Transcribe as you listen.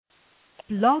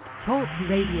Blog Talk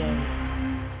Radio.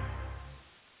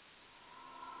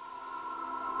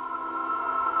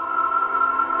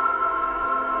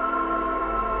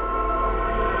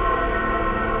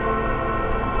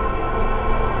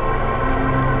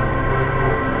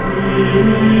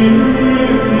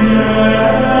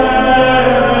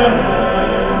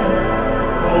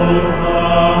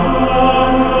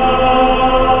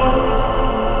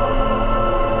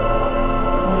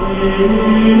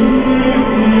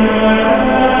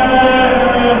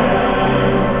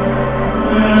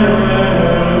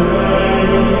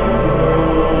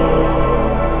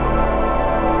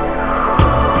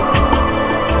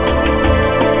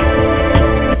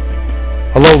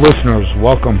 Hello listeners,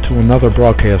 welcome to another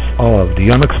broadcast of The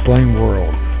Unexplained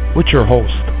World with your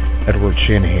host, Edward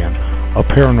Shanahan, a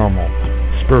paranormal,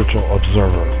 spiritual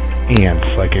observer, and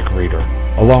psychic reader,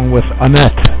 along with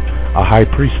Annette, a high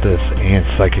priestess and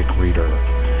psychic reader.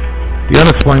 The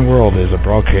Unexplained World is a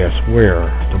broadcast where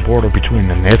the border between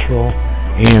the natural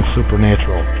and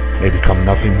supernatural may become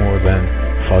nothing more than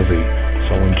fuzzy,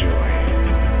 so enjoy.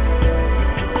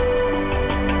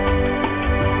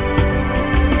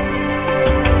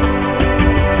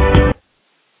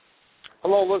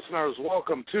 Hello, listeners.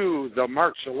 Welcome to the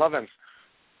March 11th,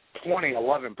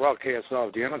 2011 broadcast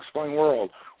of The Unexplained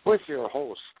World with your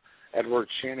host, Edward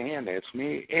Shanahan. It's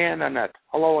me and Annette.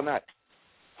 Hello, Annette.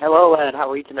 Hello, Ed.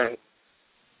 How are you tonight?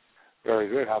 Very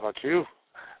good. How about you?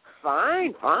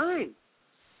 Fine.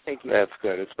 Thank you. That's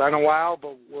good. It's been a while,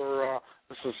 but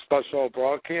this is a special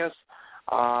broadcast.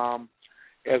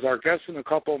 As our guest in a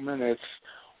couple of minutes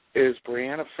is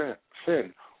Brianna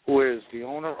Finn, who is the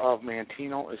owner of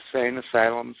Manteno Insane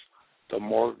Asylum's The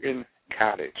Morgan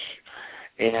Cottage.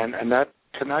 And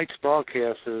tonight's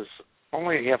broadcast is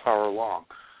only a half hour long.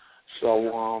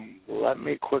 So let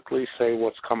me quickly say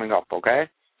what's coming up, okay?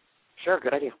 Sure,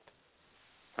 good idea.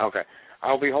 Okay.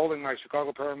 I'll be holding my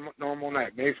Chicago Paranormal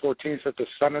Night, May 14th at the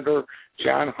Senator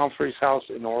John Humphrey's house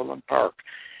in Orland Park.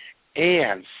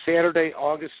 And Saturday,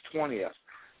 August 20th,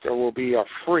 there will be a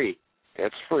free,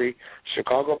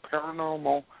 Chicago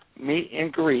Paranormal meet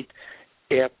and greet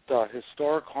at the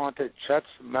historic haunted Chet's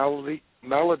Melody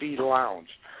Lounge,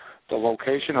 the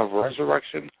location of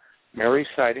Resurrection Mary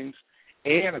sightings,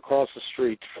 and across the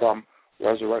street from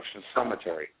Resurrection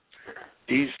Cemetery.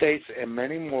 These dates and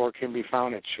many more can be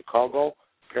found at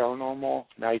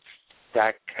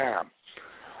ChicagoParanormalNights.com.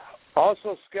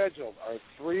 Also scheduled are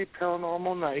 3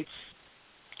 paranormal nights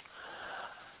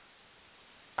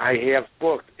I have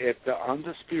booked at the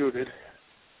undisputed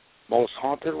most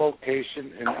haunted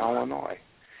location in Illinois,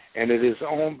 and it is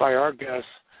owned by our guest,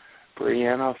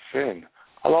 Brianna Finn.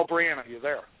 Hello, Brianna, you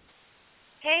there?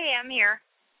 Hey, I'm here.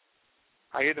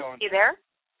 How you doing? You there?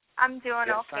 I'm doing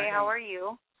yes, okay. How are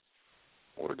you?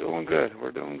 We're doing good.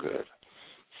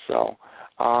 So,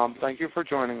 thank you for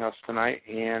joining us tonight.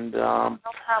 And no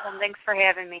problem. Thanks for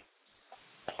having me.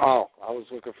 Oh, I'm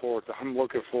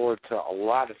looking forward to a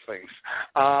lot of things.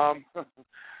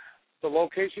 The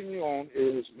location you own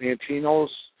is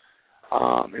Manteno's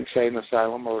Insane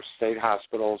Asylum or State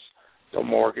Hospital's The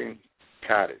Morgan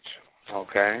Cottage,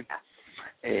 okay?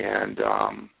 And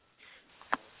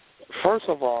first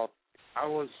of all,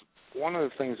 one of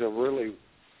the things that really,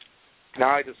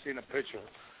 now I just seen a picture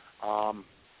on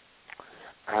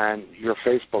your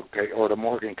Facebook page, or the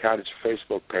Morgan Cottage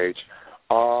Facebook page,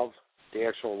 of the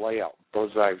actual layout,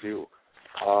 bird's eye view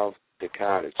of the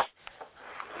cottage.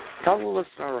 Tell the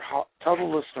listeners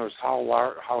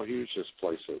how huge this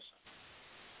place is.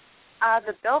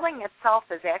 The building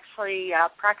itself is actually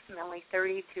approximately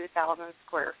 32,000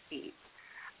 square feet.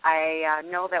 I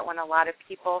know that when a lot of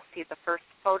people see the first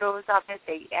photos of it,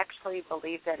 they actually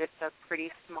believe that it's a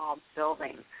pretty small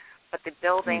building. But the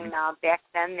building, back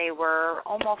then, they were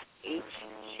almost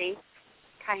H-shaped,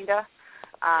 kind of.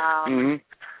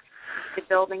 The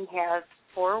building has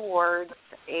 4 wards,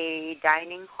 a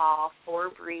dining hall,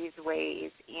 4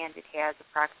 breezeways, and it has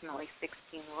approximately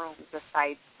 16 rooms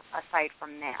aside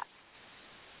from that.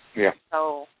 Yeah.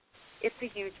 So it's a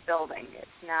huge building.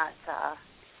 It's not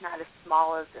as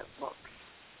small as it looks.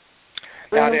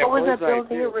 What was that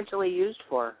building originally used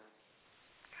for?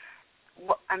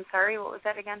 I'm sorry, what was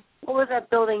that again? What was that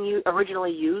building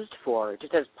originally used for?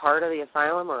 Just as part of the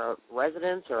asylum or a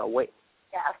residence or a wait?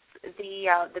 Yes.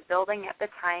 The building at the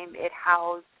time, it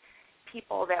housed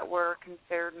people that were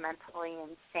considered mentally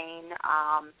insane.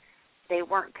 They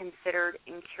weren't considered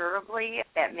incurably, if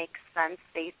that makes sense.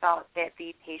 They thought that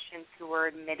the patients who were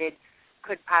admitted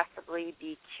could possibly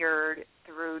be cured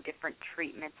through different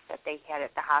treatments that they had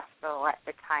at the hospital at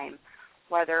the time,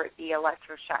 whether it be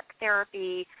electroshock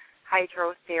therapy,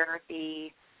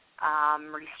 hydrotherapy,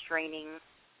 restraining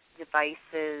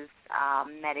devices,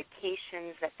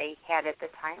 medications that they had at the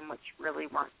time, which really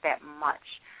weren't that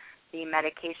much. The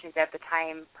medications at the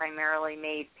time primarily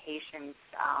made patients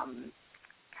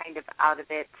kind of out of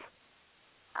it.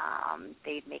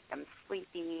 They'd make them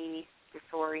sleepy,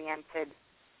 disoriented,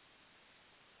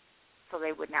 so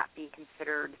they would not be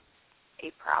considered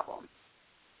a problem.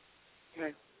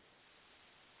 Okay.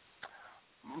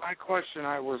 My question,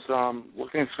 I was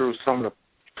looking through some of the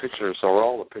pictures, or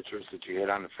all the pictures that you had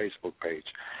on the Facebook page.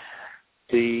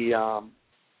 Am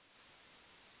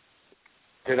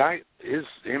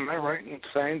I right in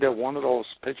saying that one of those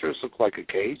pictures looked like a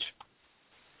cage,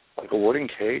 like a wooden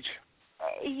cage?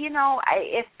 You know,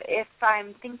 if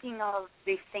I'm thinking of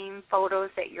the same photos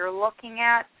that you're looking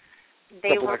at,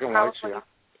 they were probably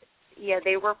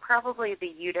they were probably the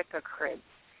Utica cribs.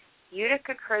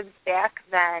 Utica cribs back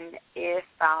then, if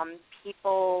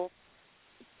people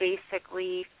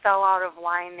basically fell out of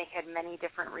line, they had many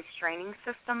different restraining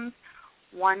systems.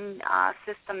 One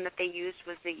system that they used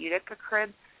was the Utica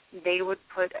crib. They would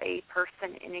put a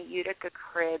person in a Utica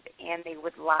crib, and they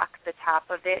would lock the top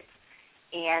of it,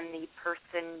 and the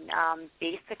person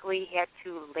basically had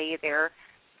to lay there.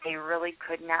 They really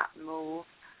could not move.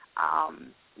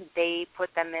 They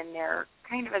put them in there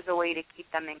kind of as a way to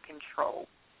keep them in control.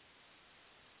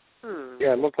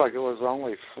 Yeah, it looked like it was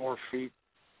only 4 feet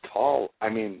tall. I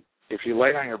mean, if you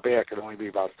lay on your back, it'd only be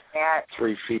about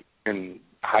 3 feet in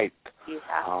height.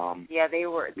 Yeah, they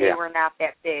were not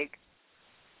that big.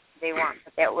 They weren't,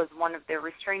 but that was one of their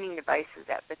restraining devices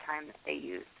at the time that they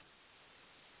used.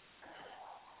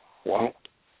 Well,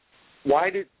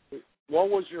 what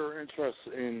was your interest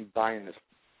in buying this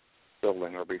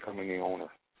building or becoming the owner?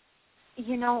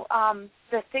 You know,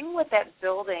 the thing with that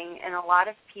building, and a lot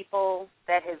of people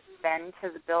that have been to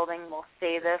the building will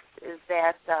say this, is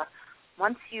that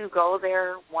once you go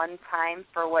there one time,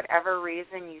 for whatever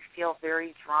reason, you feel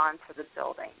very drawn to the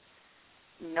building.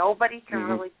 Nobody can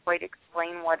really quite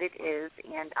explain what it is,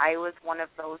 and I was one of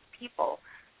those people.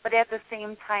 But at the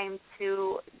same time,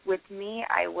 too, with me,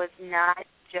 I was not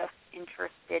just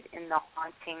interested in the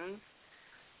hauntings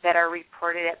that are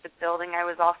reported at the building. I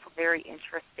was also very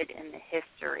interested in the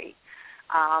history.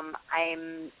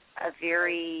 I'm a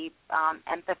very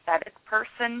empathetic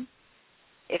person,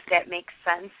 if that makes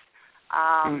sense.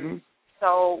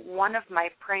 So one of my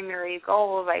primary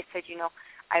goals, I said, you know,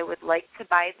 I would like to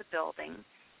buy the building,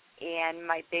 and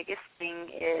my biggest thing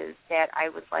is that I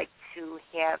would like to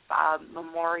have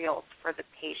memorials for the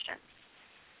patients.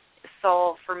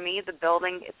 So for me, the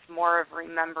building, it's more of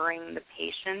remembering the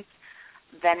patients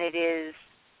than it is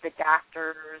the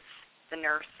doctors, the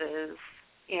nurses,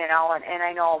 you know, and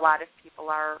I know a lot of people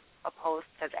are opposed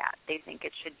to that. They think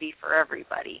it should be for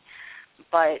everybody.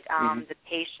 But the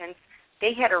patients,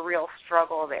 they had a real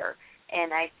struggle there.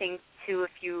 And I think, too,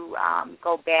 if you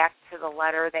go back to the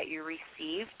letter that you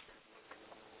received,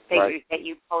 that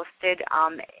you posted,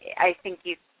 I think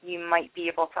you might be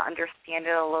able to understand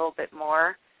it a little bit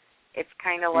more. It's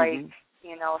kind of like,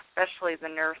 you know, especially the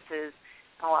nurses,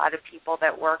 a lot of people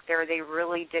that work there, they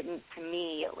really didn't, to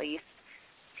me at least,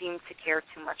 seem to care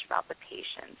too much about the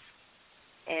patients.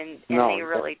 And they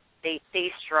really,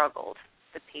 they struggled,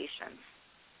 the patients.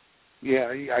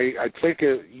 Yeah, I think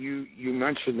you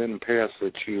mentioned in the past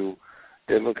that you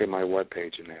did look at my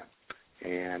webpage and that.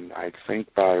 And I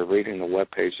think by reading the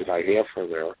webpage that I have for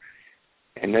there,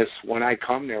 and this, when I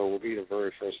come there, will be the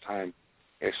very first time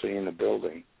actually in the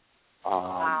building.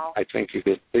 Wow. I think you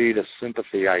could see the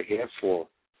sympathy I have for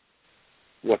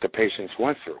what the patients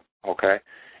went through, okay?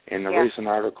 In the recent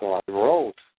article I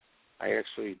wrote, I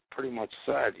actually pretty much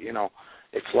said, you know,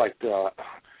 it's like if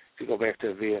you go back to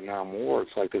the Vietnam War,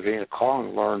 it's like the Viet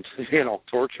Cong learned, you know,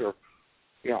 torture,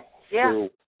 you know,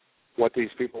 through what these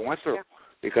people went through.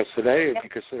 Because today you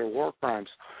consider war crimes,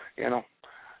 you know,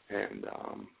 and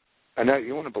that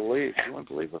you wouldn't believe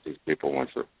what these people went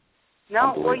through.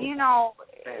 No, well, you know,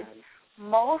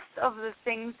 most of the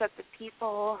things that the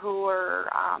people who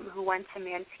went to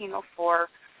Manteno for,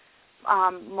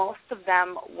 most of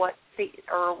them, what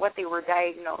they were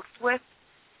diagnosed with,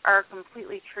 are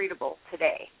completely treatable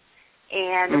today.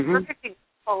 And a perfect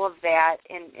example of that,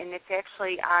 and it's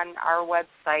actually on our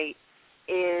website,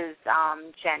 is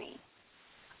Jenny.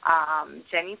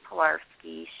 Jenny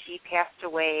Pilarski. She passed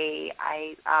away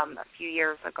a few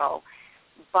years ago.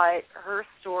 But her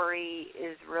story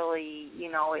is really,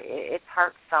 you know, it's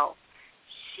heartfelt.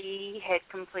 She had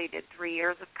completed 3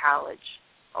 years of college,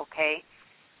 okay?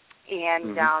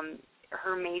 And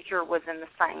her major was in the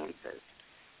sciences.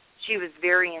 She was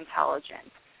very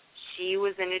intelligent. She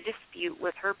was in a dispute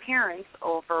with her parents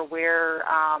over where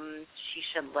she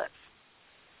should live.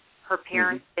 her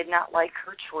parents did not like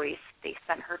her choice. They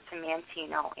sent her to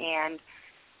Manteno, and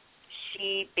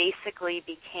she basically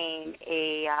became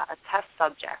a test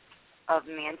subject of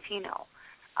Manteno.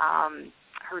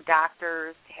 Her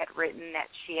doctors had written that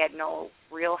she had no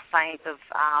real signs of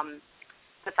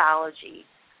pathology,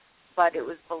 but it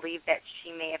was believed that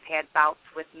she may have had bouts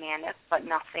with manic, but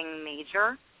nothing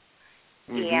major.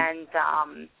 And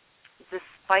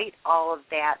despite all of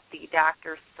that, the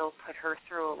doctors still put her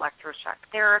through electroshock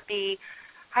therapy,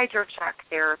 hydroshock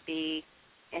therapy,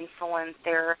 insulin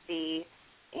therapy,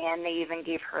 and they even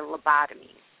gave her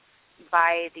lobotomies.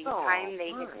 By the time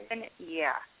they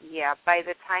by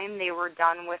the time they were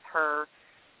done with her,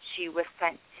 she was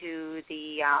sent to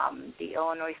the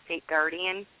Illinois State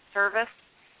Guardian Service,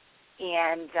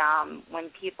 and when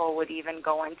people would even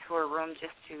go into her room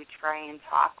just to try and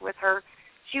talk with her,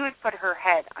 she would put her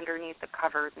head underneath the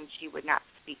covers and she would not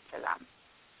speak to them.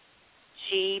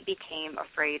 She became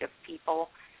afraid of people.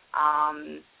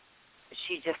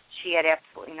 She had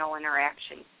absolutely no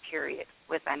interaction, period,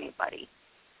 with anybody.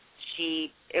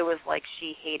 It was like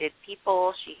she hated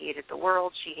people, she hated the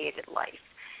world, she hated life.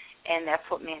 And that's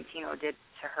what Manteno did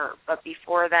to her. But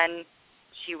before then,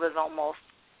 she was almost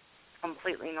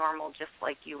completely normal, just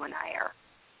like you and I are.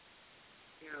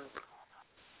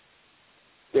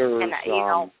 There's, and,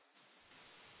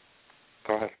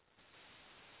 go ahead.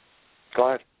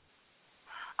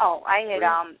 Oh, I had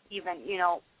even,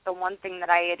 the one thing that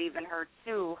I had even heard,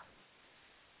 too,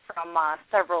 from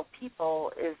several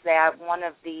people is that one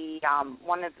of the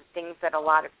things that a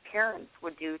lot of parents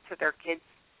would do to their kids,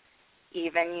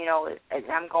 even,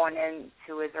 I'm going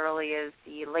into as early as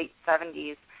the late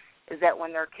 70s, is that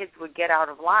when their kids would get out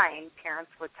of line,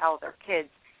 parents would tell their kids,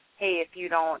 hey, if you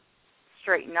don't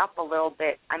straighten up a little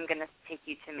bit, I'm going to take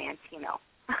you to Manteno.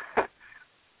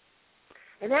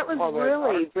 And that was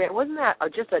wasn't that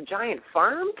just a giant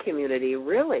farm community,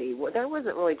 really? There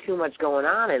wasn't really too much going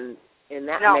on in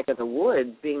that neck of the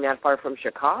woods, being that far from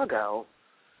Chicago.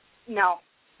 No,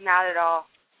 not at all.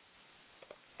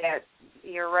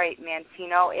 You're right,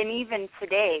 Manteno. And even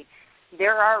today,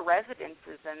 there are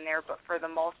residences in there, but for the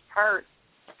most part,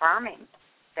 farming.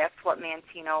 That's what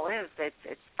Manteno is.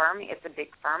 It's farming. It's a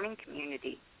big farming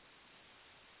community.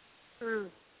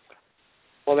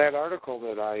 Well, that article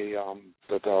that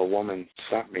that the woman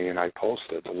sent me and I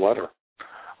posted, the letter,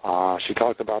 she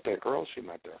talked about that girl she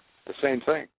met there. The same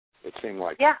thing, it seemed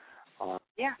like. Yeah.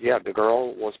 The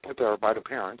girl was put there by the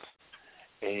parents,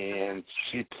 and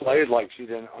she played like she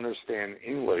didn't understand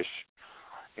English,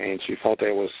 and she felt that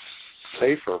it was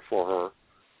safer for her,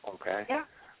 okay?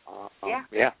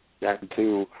 Than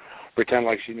to pretend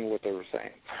like she knew what they were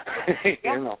saying,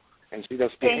 and she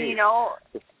just behaved.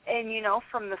 And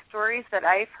from the stories that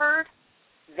I've heard,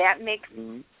 that makes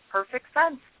perfect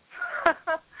sense.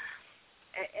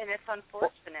 And it's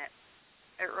unfortunate.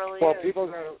 It really is. Well,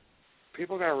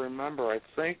 people got to remember, I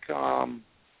think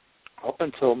up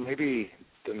until maybe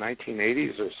the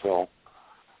 1980s or so,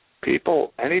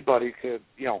 anybody could,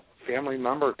 family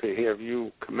member could have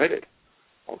you committed,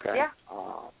 okay?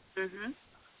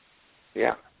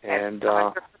 Yeah. And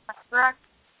 100% correct.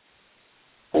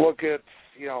 Look at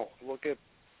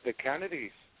the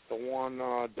Kennedys, the one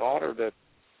daughter that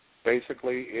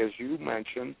basically, as you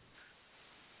mentioned,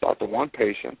 about the one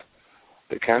patient,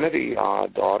 the Kennedy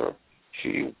daughter,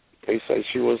 they say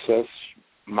she was as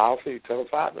mouthy to the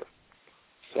father.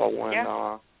 So when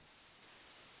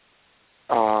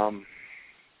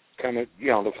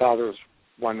the father's,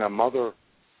 when the mother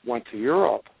went to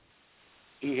Europe,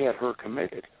 he had her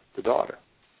committed, the daughter,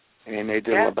 and they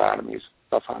did lobotomies,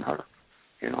 stuff on her.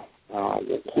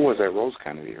 Who was that, Rose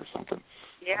Kennedy or something?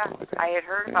 Yeah, something like that. I had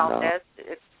heard about this.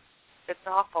 It's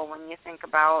awful when you think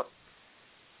about,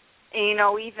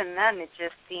 even then it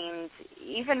just seemed,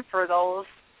 even for those,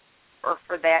 or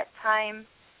for that time,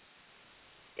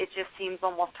 it just seems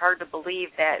almost hard to believe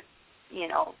that,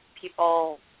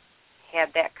 people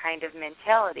had that kind of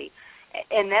mentality.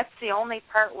 And that's the only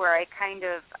part where I try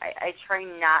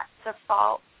not to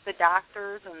fault the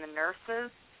doctors and the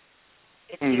nurses.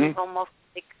 It seems almost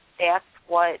like that's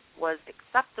what was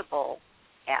acceptable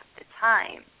at the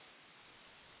time.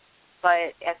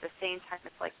 But at the same time,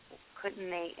 it's like, couldn't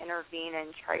they intervene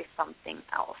and try something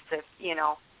else? If,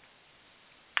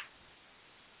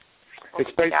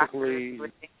 It's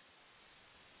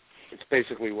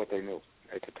basically what they knew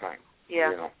at the time.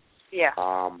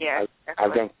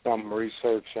 I've done some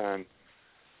research on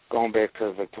going back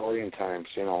to Victorian times,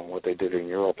 what they did in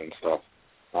Europe and stuff.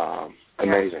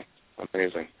 Amazing.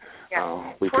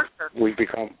 Yeah. We've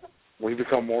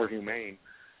become more humane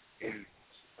in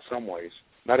some ways,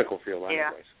 medical field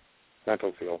anyways,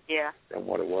 mental field, than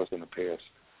what it was in the past.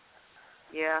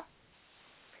 Yeah.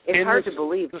 It's hard to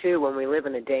believe, too, when we live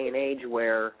in a day and age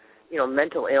where, you know,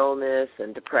 mental illness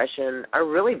and depression are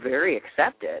really very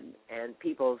accepted, and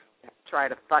people try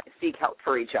to seek help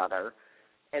for each other,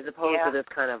 as opposed to this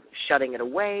kind of shutting it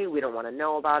away. We don't want to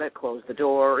know about it, close the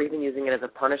door, or even using it as a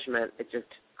punishment. It's just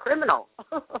criminal.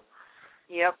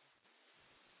 Yep.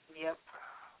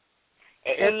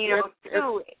 And, you know,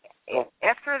 too,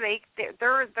 after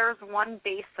there's one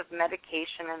base of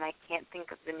medication, and I can't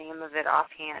think of the name of it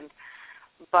offhand,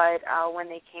 but when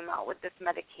they came out with this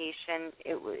medication,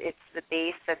 it's the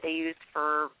base that they used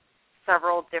for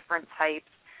several different types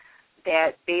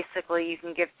that basically you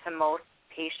can give to most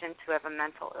patients who have a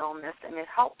mental illness, and it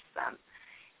helps them.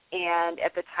 And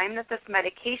at the time that this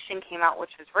medication came out,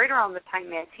 which was right around the time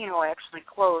Manteno actually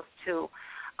closed too,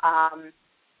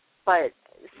 but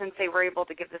since they were able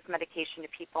to give this medication to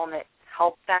people and it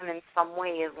helped them in some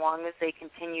way as long as they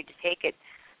continued to take it,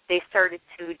 they started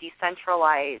to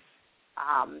decentralize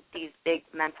these big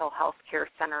mental health care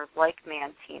centers like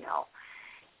Manteno.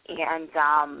 And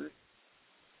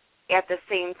at the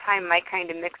same time, my kind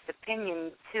of mixed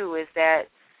opinion, too, is that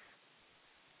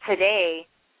today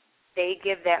they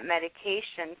give that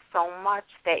medication so much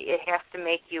that it has to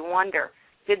make you wonder,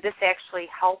 did this actually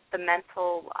help the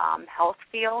mental health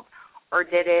field, or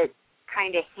did it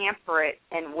kind of hamper it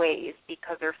in ways,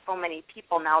 because there's so many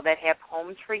people now that have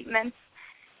home treatments,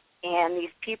 and these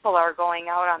people are going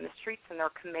out on the streets and they're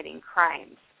committing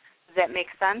crimes. Does that make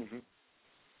sense?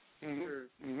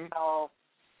 So,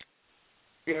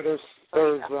 yeah, there's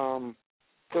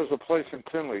a place in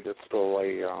Tinley that's still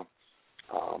a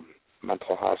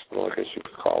mental hospital, I guess you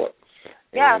could call it.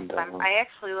 Yes, and, I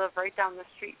actually live right down the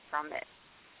street from it.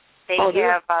 They have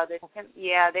they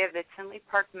have the Tinley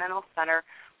Park Mental Center.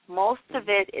 Most of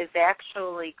it is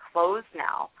actually closed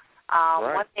now.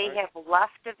 What they have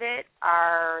left of it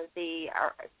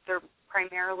they're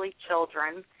primarily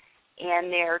children,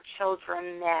 and they're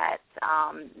children that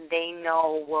they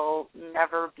know will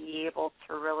never be able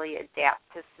to really adapt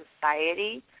to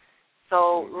society.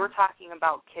 So we're talking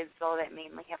about kids, though, that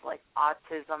mainly have, like,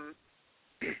 autism,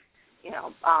 you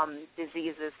know,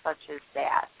 diseases such as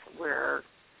that, where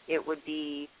it would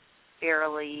be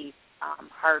fairly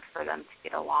hard for them to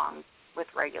get along with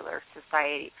regular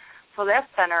society. So that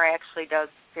center actually does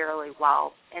fairly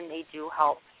well, and they do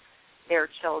help their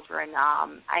children.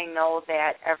 I know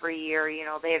that every year, you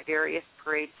know, they have various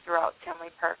parades throughout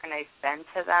Tinley Park, and I've been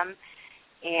to them.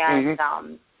 And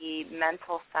the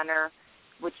mental center,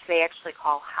 which they actually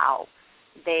call HOW,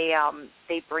 they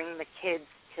bring the kids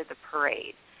to the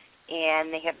parade,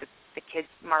 and they have the kids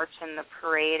march in the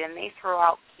parade, and they throw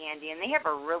out candy, and they have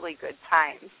a really good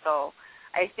time. So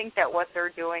I think that what they're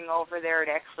doing over there, it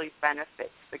actually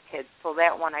benefits the kids. So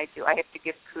that one I have to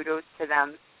give kudos to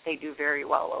them. They do very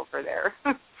well over there.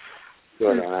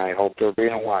 Good, and I hope they're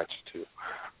being watched, too.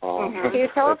 Can you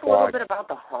tell us a little bit about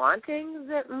the hauntings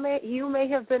that you may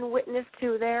have been witness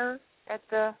to there at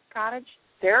the cottage?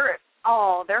 There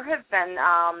have been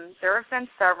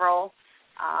several.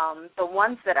 The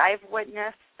ones that I've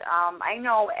witnessed, I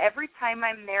know every time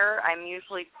I'm there, I'm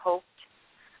usually poked.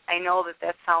 I know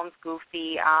that sounds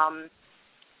goofy.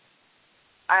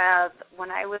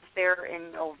 When I was there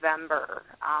in November,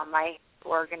 I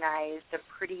organized a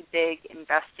pretty big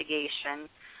investigation.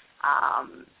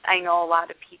 I know a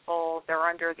lot of people, they're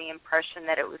under the impression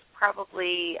that it was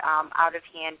probably out of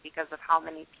hand because of how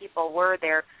many people were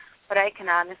there, but I can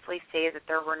honestly say that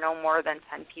there were no more than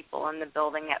 10 people in the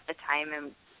building at the time,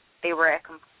 and they were at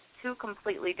two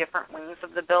completely different wings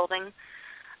of the building.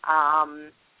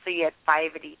 So you had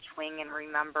 5 at each wing, and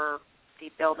remember, the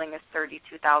building is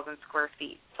 32,000 square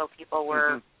feet, so people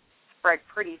were spread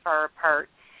pretty far apart.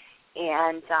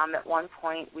 And at one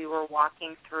point, we were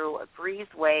walking through a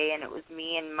breezeway, and it was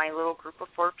me and my little group of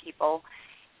 4 people,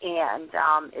 and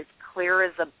as clear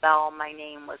as a bell, my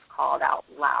name was called out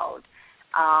loud.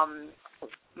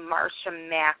 Marcia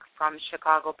Mack from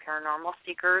Chicago Paranormal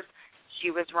Seekers,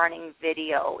 she was running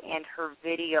video, and her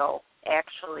video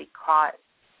actually caught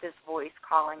this voice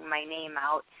calling my name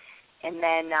out. And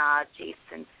then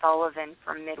Jason Sullivan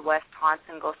from Midwest Haunts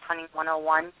and Ghost Hunting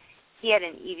 101, he had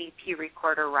an EVP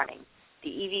recorder running. The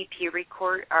EVP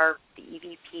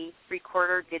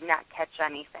recorder did not catch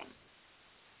anything,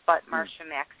 but Marcia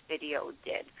Mack's video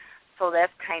did. So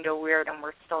that's kind of weird, and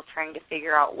we're still trying to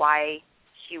figure out why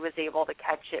she was able to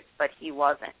catch it, but he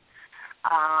wasn't.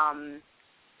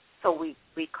 So we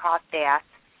caught that,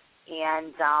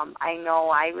 and I know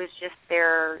I was just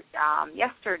there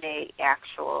yesterday,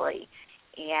 actually,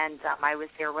 and I was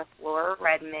there with Laura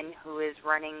Redman, who is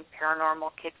running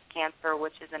Paranormal Kids Cancer,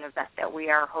 which is an event that we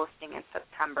are hosting in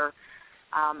September.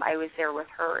 I was there with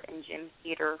her and Jim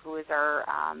Heater, who is our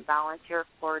volunteer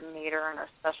coordinator and our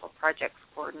special projects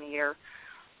coordinator.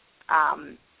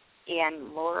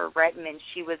 And Laura Redmond,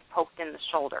 she was poked in the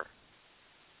shoulder.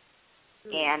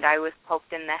 And I was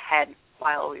poked in the head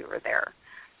while we were there.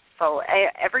 So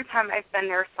every time I've been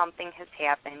there, something has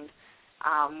happened.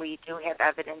 We do have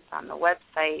evidence on the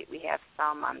website. We have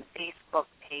some on the Facebook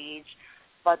page.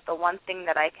 But the one thing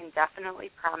that I can definitely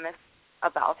promise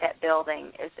about that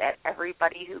building is that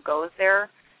everybody who goes there,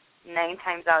 9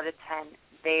 times out of 10,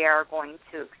 they are going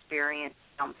to experience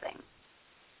something.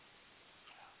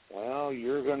 Well,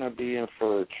 you're going to be in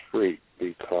for a treat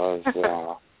because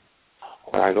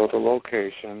when I go to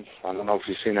locations, I don't know if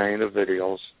you've seen any of the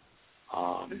videos,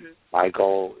 my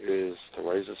goal is to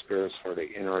raise the spirits for to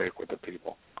interact with the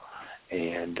people.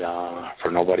 And for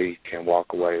nobody can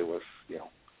walk away with,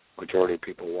 majority of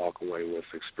people walk away with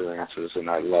experiences, and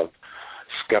I love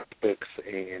skeptics,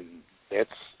 and that's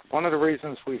one of the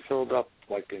reasons we filled up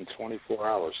like in 24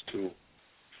 hours, two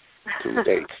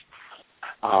dates.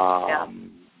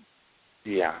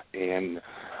 Yeah, and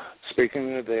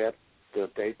speaking of that, the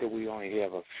date that we only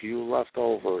have a few left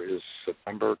over is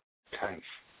September 10th,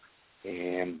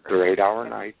 and they're 8-hour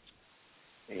nights,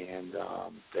 and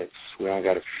we only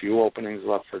got a few openings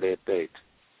left for that date.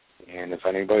 And if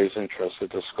anybody's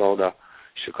interested, just go to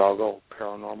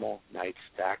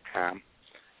ChicagoParanormalNights.com,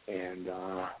 and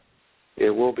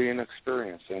it will be an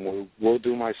experience, and we'll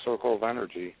do my circle of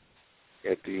energy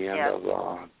at the end of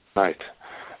the night.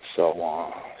 So,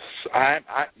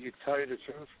 you tell you the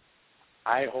truth,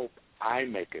 I hope I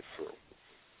make it through,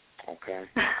 okay,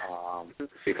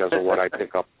 because of what I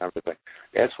pick up and everything.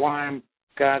 That's why I've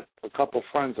got a couple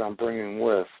friends I'm bringing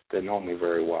with that know me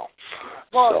very well.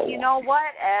 Well, so, you know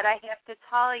what, Ed, I have to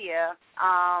tell you,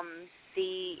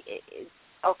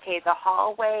 the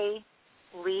hallway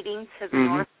leading to the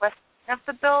northwest of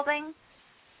the building,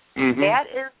 that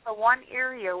is the one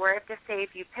area where I have to say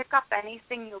if you pick up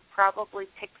anything, you'll probably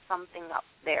pick something up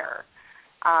there.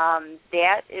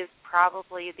 That is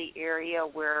probably the area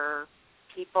where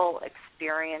people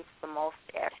experience the most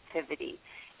activity.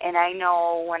 And I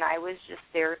know when I was just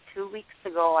there 2 weeks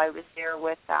ago, I was there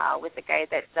with the guy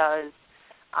that does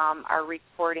our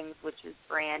recordings, which is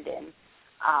Brandon.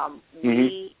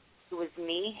 It was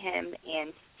me, him,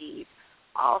 and Steve.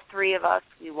 All three of us,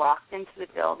 we walked into the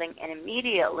building, and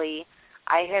immediately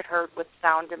I had heard what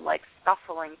sounded like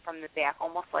scuffling from the back,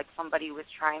 almost like somebody was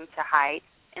trying to hide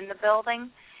in the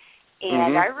building.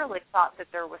 And I really thought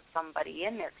that there was somebody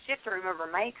in there. Because you have to remember,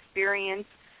 my experience,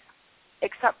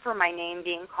 except for my name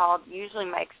being called, usually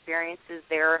my experience is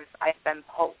there is I've been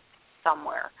poked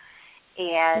somewhere.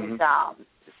 And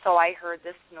so I heard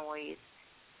this noise.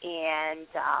 And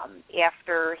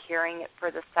after hearing it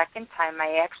for the second time,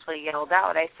 I actually yelled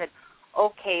out. I said,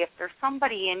 okay, if there's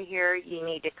somebody in here, you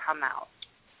need to come out.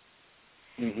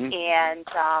 And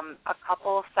a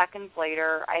couple of seconds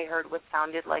later, I heard what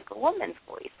sounded like a woman's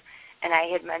voice. And I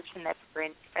had mentioned that to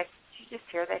Brent. I said, did you just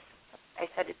hear that? I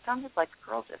said, it sounded like a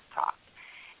girl just talked.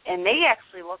 And they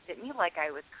actually looked at me like I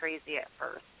was crazy at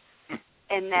first.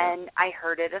 And then I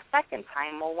heard it a second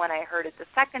time. Well, when I heard it the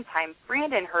second time,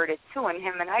 Brandon heard it too, and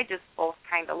him and I just both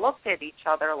kind of looked at each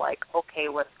other like, okay,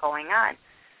 what's going on?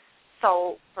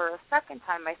 So for a second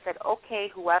time, I said, okay,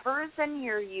 whoever is in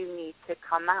here, you need to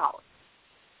come out.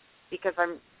 Because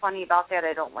I'm funny about that.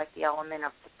 I don't like the element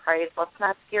of surprise. Let's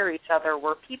not scare each other.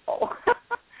 We're people.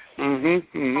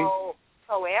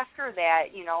 So after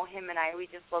that, him and I, we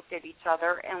just looked at each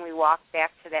other, and we walked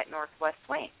back to that northwest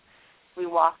wing. We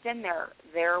walked in there.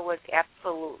 There was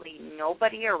absolutely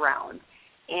nobody around,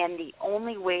 and the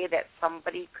only way that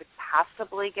somebody could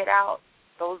possibly get out,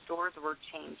 those doors were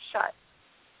chained shut.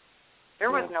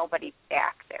 There was nobody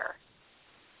back there.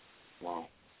 Wow.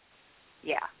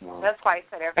 Yeah. Wow. That's why I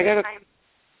said every time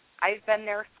I've been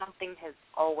there, something has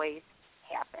always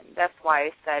happened. That's why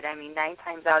I said, 9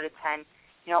 times out of 10,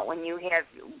 when you have,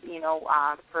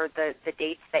 for the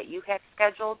dates that you have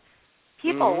scheduled,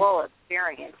 people will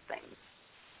experience things.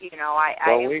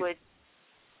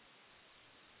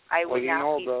 I would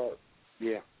not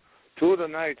be. 2 of the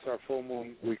nights are full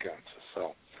moon weekends,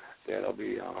 so that'll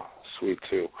be sweet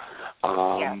too.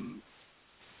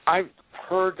 I've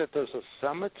heard that there's a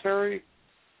cemetery.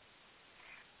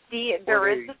 There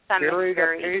is a cemetery.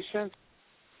 Buried a patient?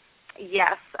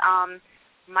 Yes.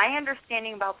 My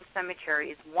understanding about the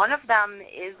cemeteries, one of them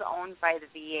is owned by the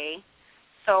VA.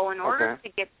 So in order to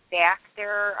get back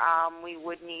there, we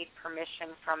would need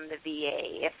permission from the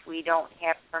VA. If we don't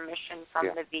have permission from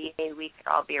the VA, we could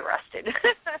all be arrested.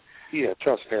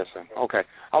 Trespassing. Okay.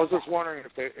 I was just wondering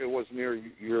if it was near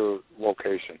your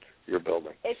location. your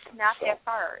building. It's not that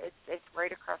far. It's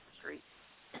right across the street.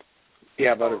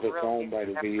 Yeah, but if it's owned by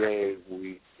the VA,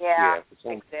 if it's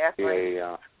owned exactly. by the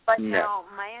VA, but now,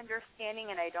 my understanding,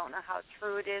 and I don't know how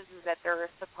true it is that there is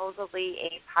supposedly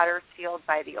a Potter's Field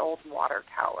by the old water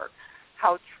tower.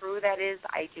 How true that is,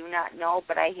 I do not know,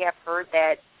 but I have heard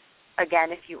that,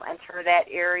 again, if you enter that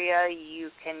area, you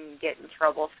can get in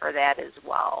trouble for that as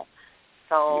well.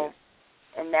 So,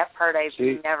 and that part I've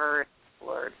never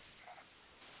explored.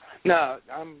 No,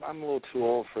 I'm a little too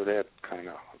old for that kind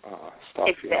of stuff.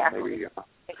 Exactly.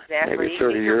 Maybe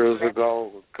 30 years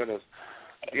ago could have.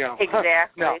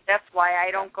 Exactly. No. That's why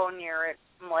I don't go near it.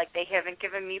 I'm like, they haven't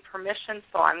given me permission,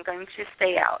 so I'm going to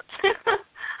stay out.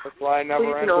 That's why I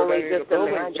never entered any of the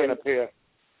buildings in a pit.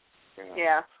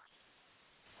 Yeah.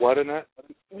 What, Annette?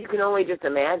 You can only just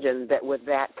imagine that with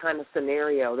that kind of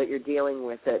scenario that you're dealing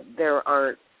with, that there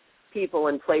aren't people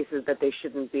in places that they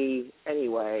shouldn't be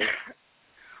anyway.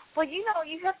 Well, you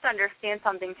have to understand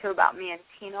something, too, about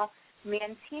Manteno.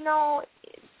 Manteno,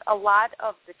 a lot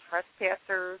of the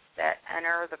trespassers that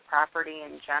enter the property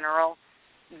in general,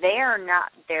 they are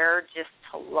not there just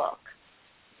to look.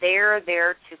 They're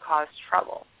there to cause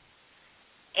trouble.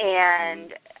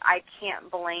 And I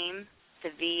can't blame the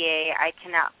VA. I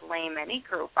cannot blame any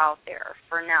group out there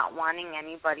for not wanting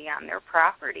anybody on their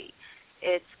property.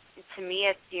 To me,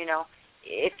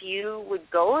 if you would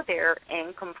go there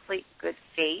in complete good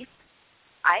faith,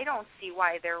 I don't see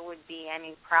why there would be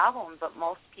any problem, but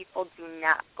most people do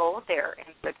not go there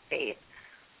in good faith.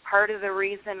 Part of the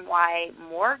reason why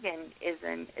Morgan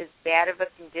isn't as bad of a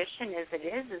condition as it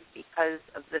is because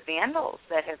of the vandals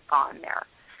that have gone there.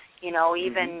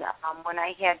 Even when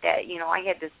I had that, I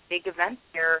had this big event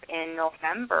there in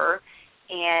November,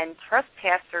 and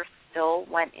trespassers still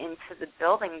went into the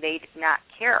building. They did not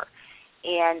care.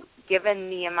 And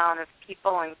given the amount of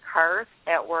people and cars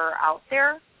that were out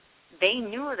there, they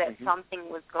knew that something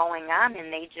was going on,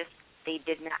 and they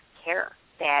did not care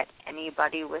that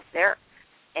anybody was there,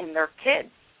 and their kids.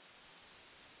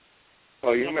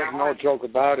 Well, you make no joke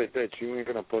about it that you ain't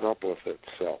gonna put up with it.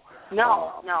 So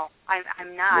no,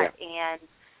 I'm not. Yeah.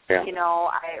 And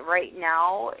right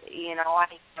now, I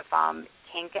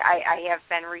have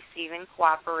been receiving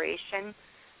cooperation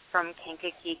from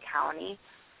Kankakee County.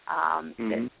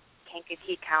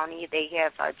 Kankakee County, they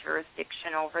have a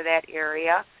jurisdiction over that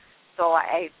area, so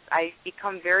I've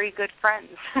become very good friends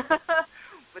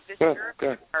with the sheriff's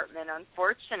department,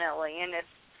 unfortunately, and it's,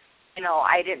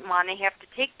 I didn't want to have to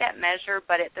take that measure,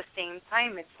 but at the same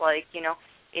time, it's like,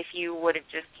 if you would have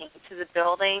just came to the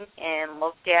building and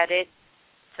looked at it,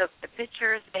 took the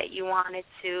pictures that you wanted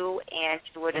to, and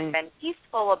you would have been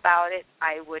peaceful about it,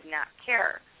 I would not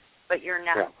care, but you're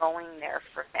not going there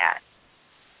for that.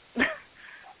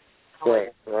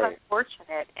 Right. It's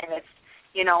unfortunate, and it's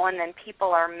and then people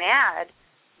are mad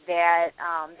that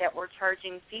we're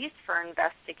charging fees for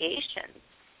investigations,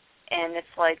 and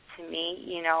it's like, to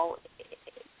me,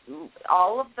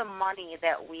 all of the money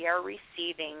that we are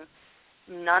receiving,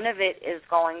 none of it is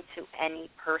going to any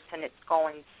person. It's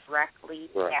going directly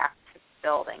back to the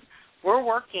building. We're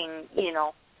working,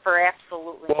 for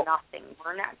absolutely nothing.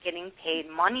 We're not getting paid.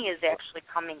 Money is actually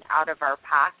coming out of our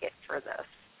pocket for this.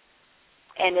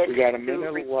 And it's to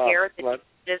repair the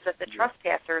damages that the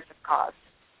trespassers have caused.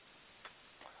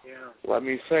 Yeah. Let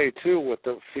me say, too, with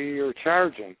the fee you're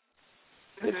charging,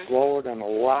 it's lower than a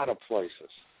lot of places.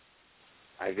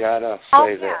 I got to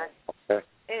say that. Okay?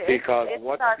 Because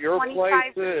what your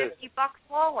place is, $25 to $50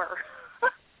 lower.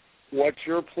 what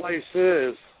your place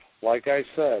is, like I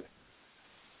said,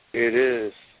 it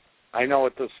is, I know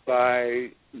it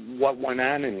by what went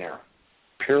on in there,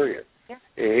 period. Yeah.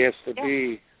 It has to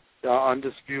be the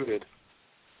undisputed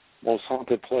most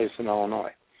haunted place in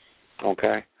Illinois,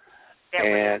 okay?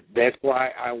 And that's why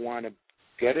I want to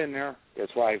get in there.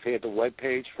 That's why I've had the web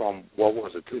page from,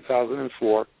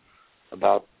 2004,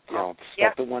 about, stuff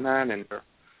that went on in there.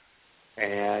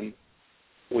 And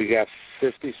we got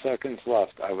 50 seconds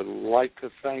left. I would like to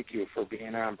thank you for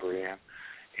being on, Brianna.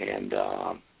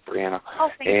 Oh,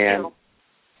 thank you.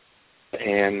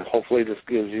 And hopefully this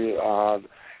gives you,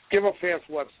 give a fast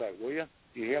website, will you?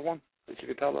 Do you have one that you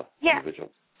could tell the individual?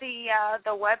 The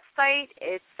website,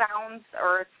 it's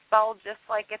spelled just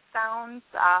like it sounds,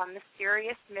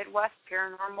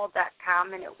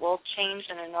 mysteriousmidwestparanormal.com, and it will change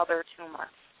in another 2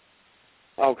 months.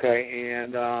 Okay,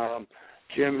 and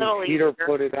Jim Peter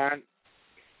put it on.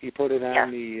 He put it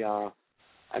on the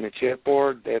chat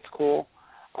board. That's cool.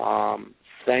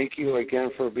 Thank you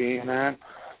again for being on.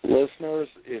 Listeners,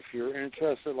 if you're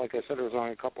interested, like I said, there's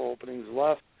only a couple openings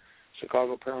left.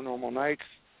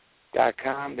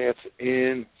 ChicagoParanormalNights.com. That's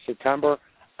in September.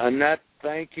 Annette,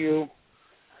 thank you.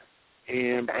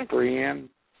 And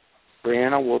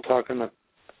Brianna, we'll talk in a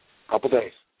couple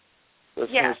days.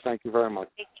 Listeners, thank you very much.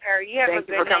 Take care. You have a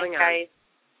good night, guys.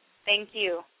 Thank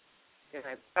you. Good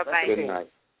night. Bye-bye. Good night.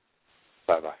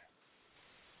 Bye-bye.